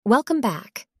Welcome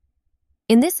back.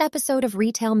 In this episode of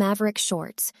Retail Maverick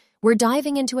Shorts, we're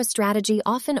diving into a strategy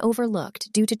often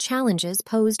overlooked due to challenges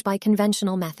posed by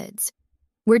conventional methods.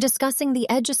 We're discussing the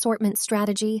Edge Assortments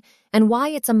Strategy and why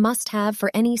it's a must-have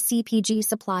for any CPG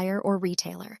supplier or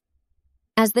retailer.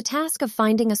 As the task of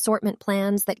finding assortment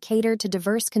plans that cater to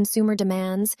diverse consumer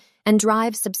demands and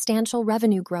drive substantial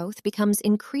revenue growth becomes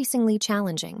increasingly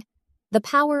challenging, the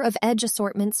power of edge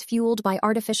assortments fueled by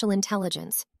artificial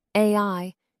intelligence,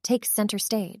 AI, takes center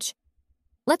stage.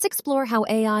 Let's explore how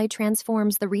AI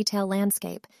transforms the retail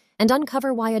landscape and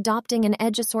uncover why adopting an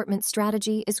edge assortment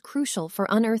strategy is crucial for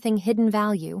unearthing hidden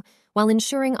value while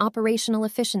ensuring operational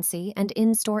efficiency and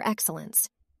in-store excellence.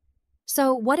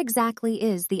 So, what exactly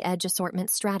is the edge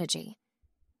assortment strategy?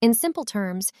 In simple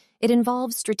terms, it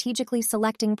involves strategically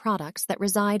selecting products that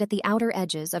reside at the outer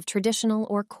edges of traditional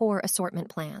or core assortment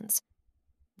plans.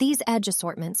 These edge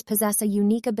assortments possess a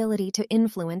unique ability to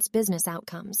influence business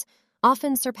outcomes,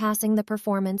 often surpassing the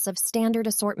performance of standard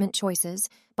assortment choices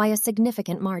by a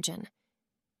significant margin.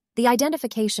 The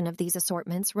identification of these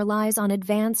assortments relies on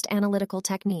advanced analytical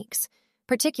techniques,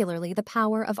 particularly the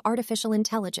power of artificial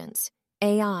intelligence,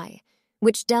 AI,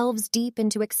 which delves deep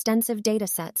into extensive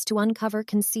datasets to uncover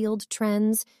concealed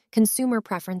trends, consumer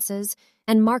preferences,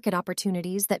 and market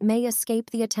opportunities that may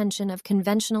escape the attention of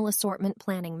conventional assortment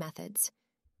planning methods.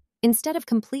 Instead of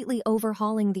completely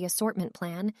overhauling the assortment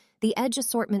plan, the edge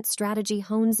assortment strategy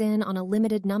hones in on a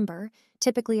limited number,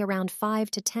 typically around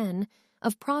 5 to 10,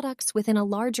 of products within a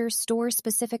larger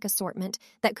store-specific assortment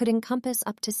that could encompass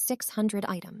up to 600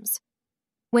 items.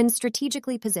 When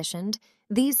strategically positioned,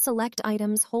 these select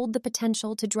items hold the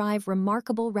potential to drive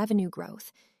remarkable revenue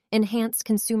growth, enhance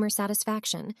consumer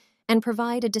satisfaction, and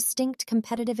provide a distinct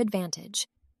competitive advantage,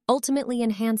 ultimately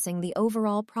enhancing the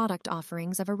overall product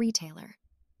offerings of a retailer.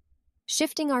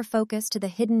 Shifting our focus to the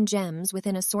hidden gems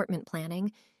within assortment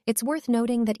planning, it's worth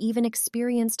noting that even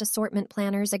experienced assortment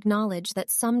planners acknowledge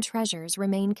that some treasures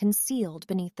remain concealed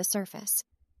beneath the surface.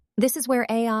 This is where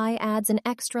AI adds an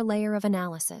extra layer of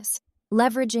analysis,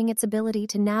 leveraging its ability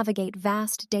to navigate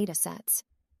vast datasets.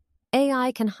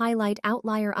 AI can highlight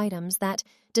outlier items that,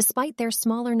 despite their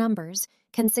smaller numbers,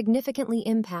 can significantly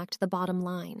impact the bottom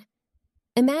line.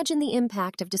 Imagine the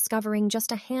impact of discovering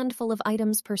just a handful of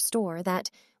items per store that,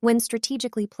 when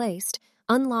strategically placed,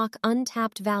 unlock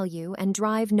untapped value and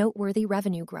drive noteworthy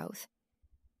revenue growth.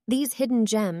 These hidden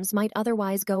gems might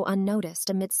otherwise go unnoticed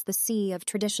amidst the sea of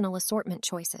traditional assortment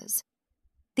choices.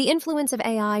 The influence of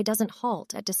AI doesn't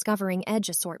halt at discovering edge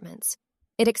assortments.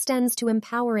 It extends to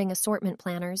empowering assortment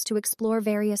planners to explore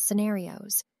various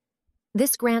scenarios.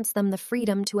 This grants them the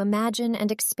freedom to imagine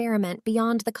and experiment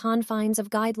beyond the confines of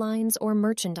guidelines or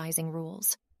merchandising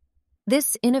rules.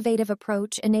 This innovative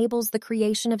approach enables the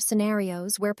creation of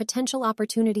scenarios where potential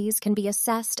opportunities can be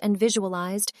assessed and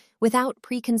visualized without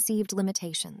preconceived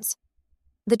limitations.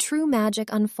 The true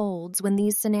magic unfolds when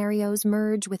these scenarios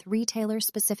merge with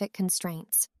retailer-specific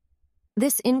constraints.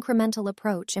 This incremental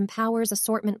approach empowers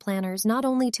assortment planners not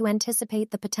only to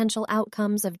anticipate the potential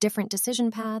outcomes of different decision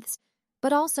paths,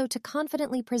 but also to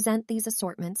confidently present these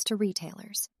assortments to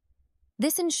retailers.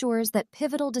 This ensures that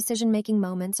pivotal decision-making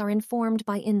moments are informed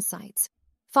by insights,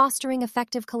 fostering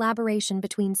effective collaboration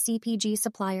between CPG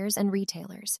suppliers and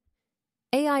retailers.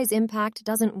 AI's impact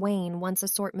doesn't wane once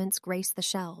assortments grace the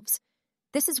shelves.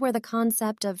 This is where the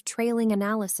concept of trailing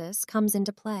analysis comes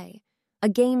into play, a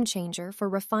game-changer for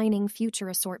refining future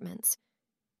assortments.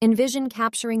 Envision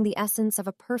capturing the essence of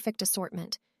a perfect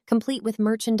assortment, complete with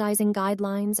merchandising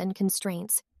guidelines and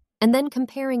constraints, and then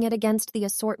comparing it against the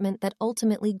assortment that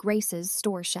ultimately graces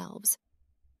store shelves.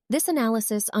 This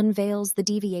analysis unveils the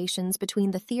deviations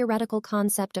between the theoretical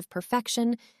concept of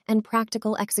perfection and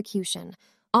practical execution,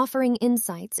 offering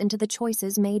insights into the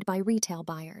choices made by retail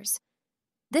buyers.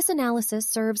 This analysis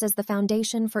serves as the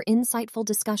foundation for insightful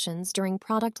discussions during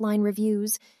product line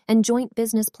reviews and joint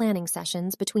business planning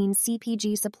sessions between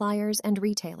CPG suppliers and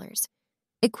retailers.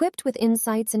 Equipped with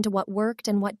insights into what worked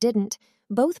and what didn't,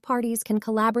 both parties can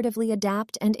collaboratively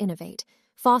adapt and innovate,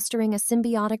 fostering a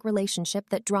symbiotic relationship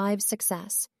that drives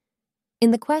success.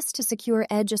 In the quest to secure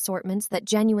edge assortments that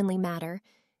genuinely matter,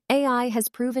 AI has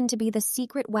proven to be the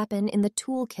secret weapon in the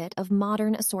toolkit of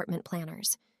modern assortment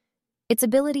planners. Its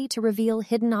ability to reveal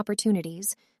hidden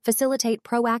opportunities, facilitate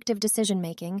proactive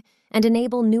decision-making, and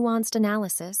enable nuanced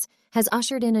analysis has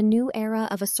ushered in a new era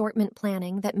of assortment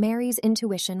planning that marries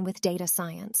intuition with data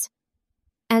science.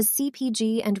 As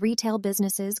CPG and retail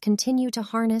businesses continue to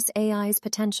harness AI's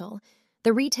potential,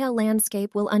 the retail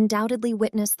landscape will undoubtedly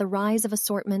witness the rise of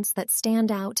assortments that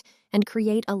stand out and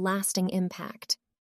create a lasting impact.